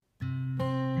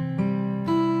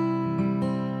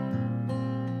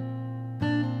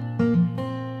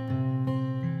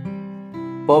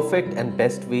Perfect and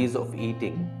best ways of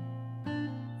eating.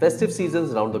 Festive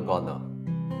seasons round the corner.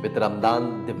 With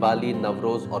Ramadan, Diwali,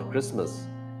 Navroz, or Christmas,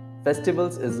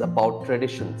 festivals is about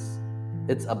traditions.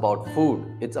 It's about food,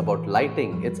 it's about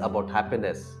lighting, it's about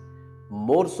happiness.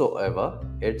 More so ever,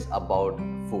 it's about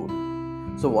food.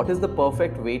 So, what is the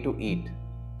perfect way to eat?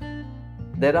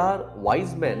 There are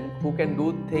wise men who can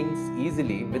do things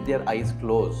easily with their eyes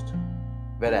closed,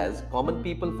 whereas common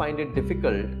people find it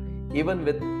difficult even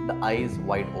with the eyes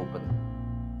wide open.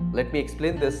 Let me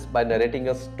explain this by narrating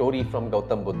a story from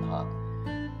Gautam Buddha.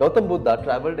 Gautam Buddha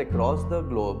traveled across the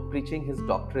globe preaching his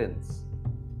doctrines.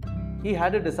 He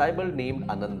had a disciple named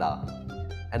Ananda,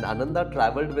 and Ananda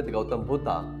traveled with Gautam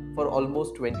Buddha for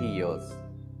almost 20 years.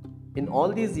 In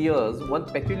all these years, one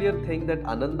peculiar thing that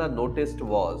Ananda noticed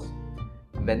was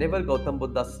whenever Gautam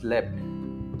Buddha slept,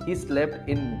 he slept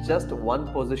in just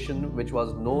one position which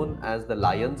was known as the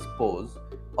lion's pose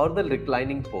or the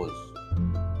reclining pose.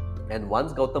 And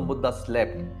once Gautam Buddha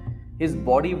slept, his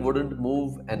body wouldn't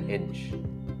move an inch.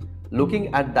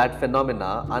 Looking at that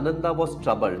phenomena, Ananda was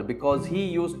troubled because he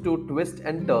used to twist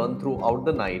and turn throughout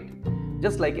the night,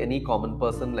 just like any common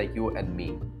person like you and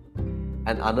me.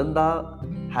 And Ananda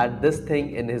had this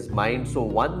thing in his mind, so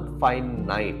one fine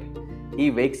night, he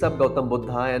wakes up Gautam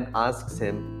Buddha and asks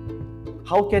him,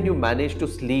 "How can you manage to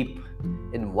sleep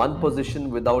in one position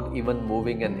without even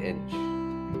moving an inch?"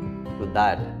 To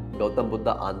that, Gautam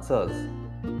Buddha answers,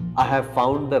 "I have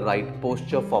found the right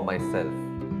posture for myself.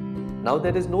 Now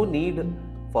there is no need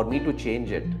for me to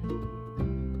change it.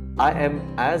 I am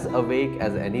as awake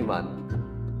as anyone,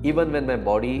 even when my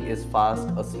body is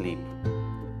fast asleep.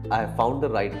 I have found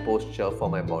the right posture for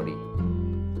my body."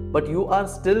 But you are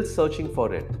still searching for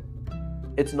it.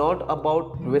 It's not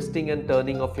about twisting and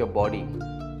turning of your body.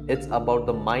 It's about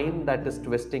the mind that is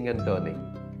twisting and turning.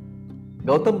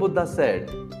 Gautam Buddha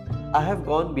said, "I have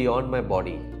gone beyond my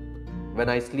body. When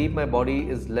I sleep, my body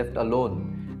is left alone,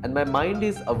 and my mind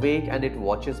is awake and it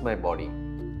watches my body.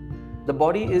 The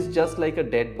body is just like a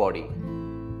dead body."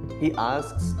 He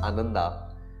asks Ananda,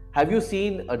 "Have you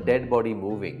seen a dead body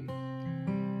moving?"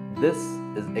 This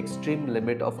is extreme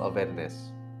limit of awareness.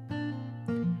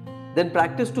 Then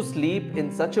practice to sleep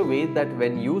in such a way that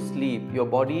when you sleep, your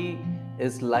body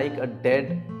is like a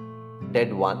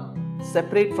dead one,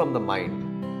 separate from the mind.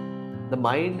 The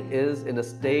mind is in a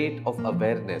state of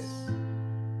awareness.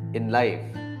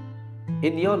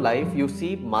 In your life, you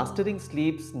see, mastering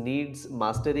sleeps needs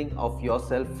mastering of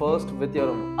yourself first with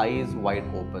your eyes wide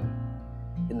open,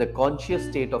 in the conscious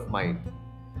state of mind.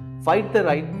 Find the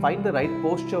right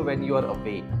posture when you are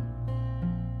awake.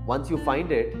 Once you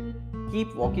find it,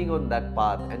 keep walking on that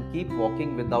path and keep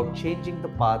walking without changing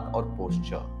the path or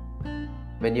posture.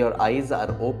 When your eyes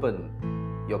are open,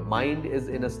 your mind is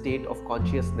in a state of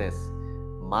consciousness.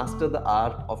 Master the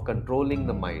art of controlling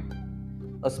the mind.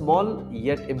 A small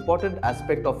yet important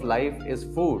aspect of life is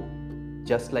food,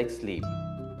 just like sleep.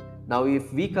 Now, if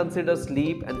we consider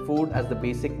sleep and food as the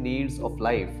basic needs of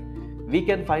life, we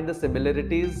can find the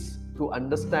similarities to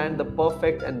understand the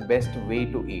perfect and best way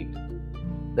to eat.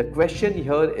 The question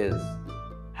here is,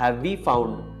 have we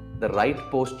found the right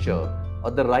posture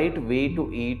or the right way to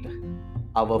eat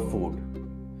our food?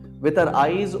 With our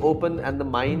eyes open and the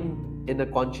mind in a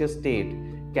conscious state,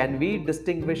 can we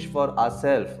distinguish for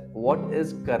ourselves what is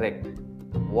correct,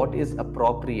 what is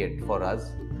appropriate for us,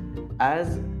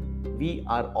 as we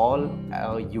are all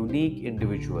a unique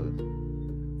individual?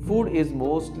 Food is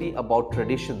mostly about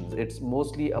traditions, it's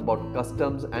mostly about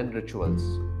customs and rituals.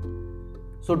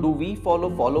 So, do we follow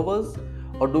followers,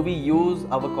 or do we use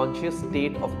our conscious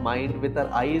state of mind with our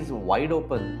eyes wide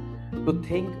open to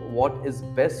think what is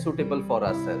best suitable for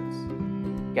ourselves?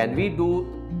 Can we do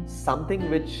something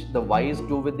which the wise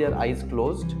do with their eyes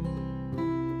closed?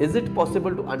 Is it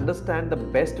possible to understand the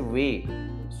best way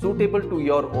suitable to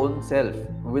your own self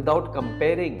without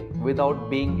comparing, without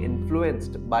being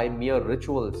influenced by mere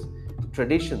rituals,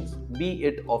 traditions, be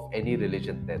it of any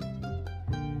religion then?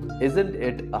 Isn't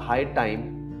it a high time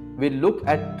we look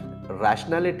at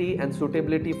rationality and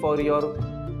suitability for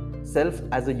yourself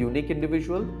as a unique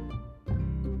individual?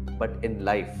 But in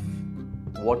life,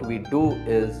 what we do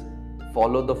is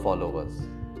follow the followers.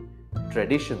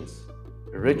 Traditions,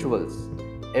 rituals,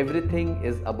 everything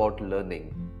is about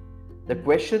learning. The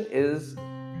question is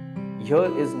here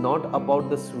is not about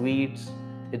the sweets,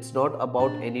 it's not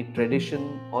about any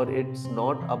tradition, or it's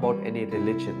not about any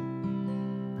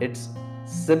religion. It's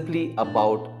simply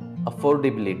about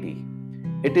affordability.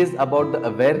 It is about the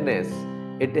awareness.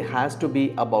 It has to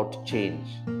be about change.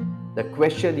 The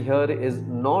question here is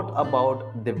not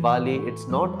about Diwali, it's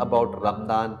not about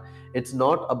Ramadan, it's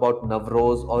not about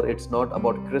Navroz, or it's not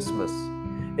about Christmas.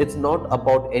 It's not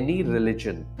about any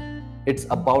religion, it's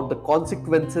about the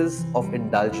consequences of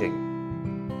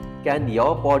indulging. Can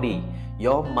your body,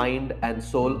 your mind, and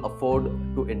soul afford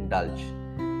to indulge?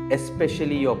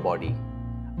 Especially your body.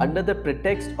 Under the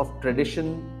pretext of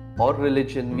tradition or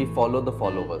religion, we follow the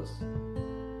followers.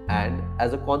 And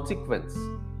as a consequence,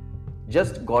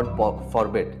 just God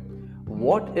forbid,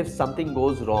 what if something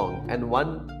goes wrong and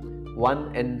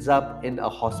one ends up in a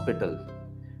hospital?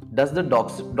 Does the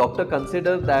doctor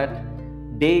consider that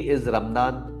day is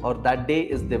Ramadan, or that day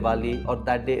is Diwali, or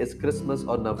that day is Christmas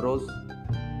or Navroz?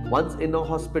 Once in a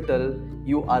hospital,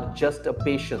 you are just a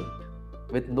patient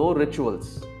with no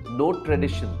rituals, no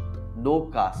tradition, no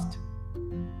caste.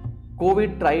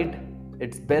 COVID tried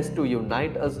its best to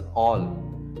unite us all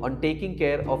on taking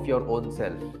care of your own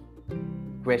self.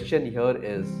 Question here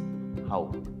is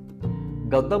how?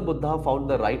 Gautam Buddha found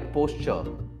the right posture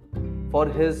for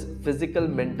his physical,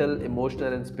 mental,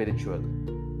 emotional, and spiritual.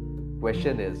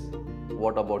 Question is,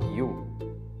 what about you?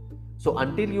 So,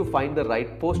 until you find the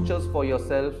right postures for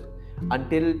yourself,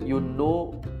 until you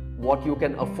know what you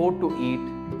can afford to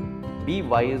eat, be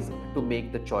wise to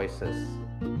make the choices.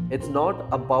 It's not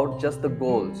about just the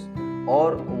goals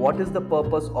or what is the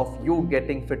purpose of you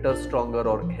getting fitter, stronger,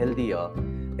 or healthier.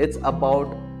 It's about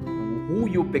who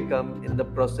you become in the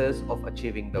process of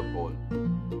achieving the goal.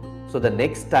 So, the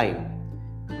next time,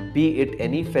 be it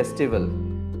any festival,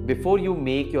 before you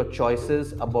make your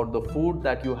choices about the food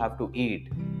that you have to eat,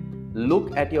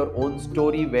 look at your own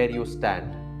story where you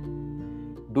stand.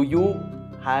 Do you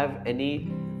have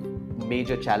any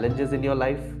major challenges in your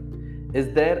life?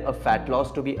 Is there a fat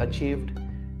loss to be achieved?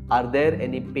 Are there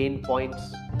any pain points?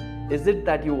 Is it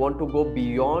that you want to go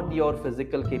beyond your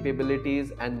physical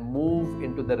capabilities and move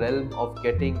into the realm of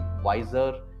getting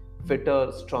wiser,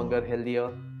 fitter, stronger,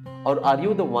 healthier? Or are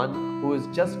you the one who is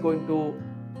just going to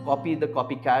copy the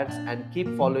copycats and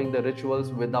keep following the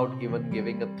rituals without even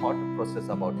giving a thought process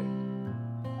about it?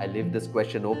 I leave this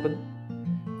question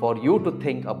open for you to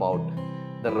think about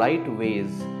the right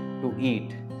ways to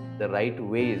eat, the right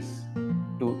ways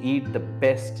to eat the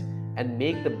best and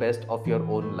make the best of your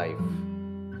own life.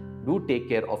 Do take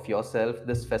care of yourself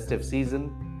this festive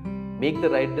season. Make the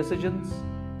right decisions.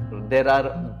 There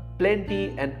are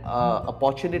plenty and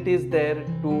opportunities there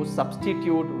to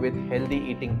substitute with healthy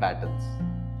eating patterns.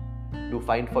 Do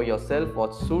find for yourself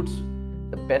what suits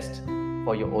the best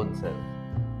for your own self.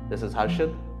 This is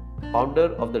Harshad,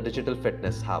 founder of the Digital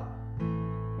Fitness Hub.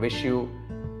 Wish you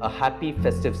a happy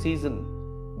festive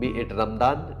season, be it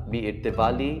Ramadan, be it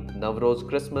Diwali, Navroz,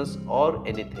 Christmas, or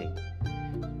anything.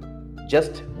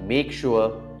 Just make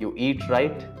sure you eat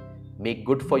right, make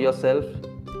good for yourself,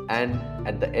 and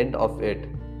at the end of it,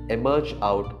 emerge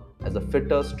out as a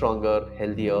fitter, stronger,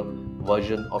 healthier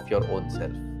version of your own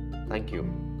self. Thank you.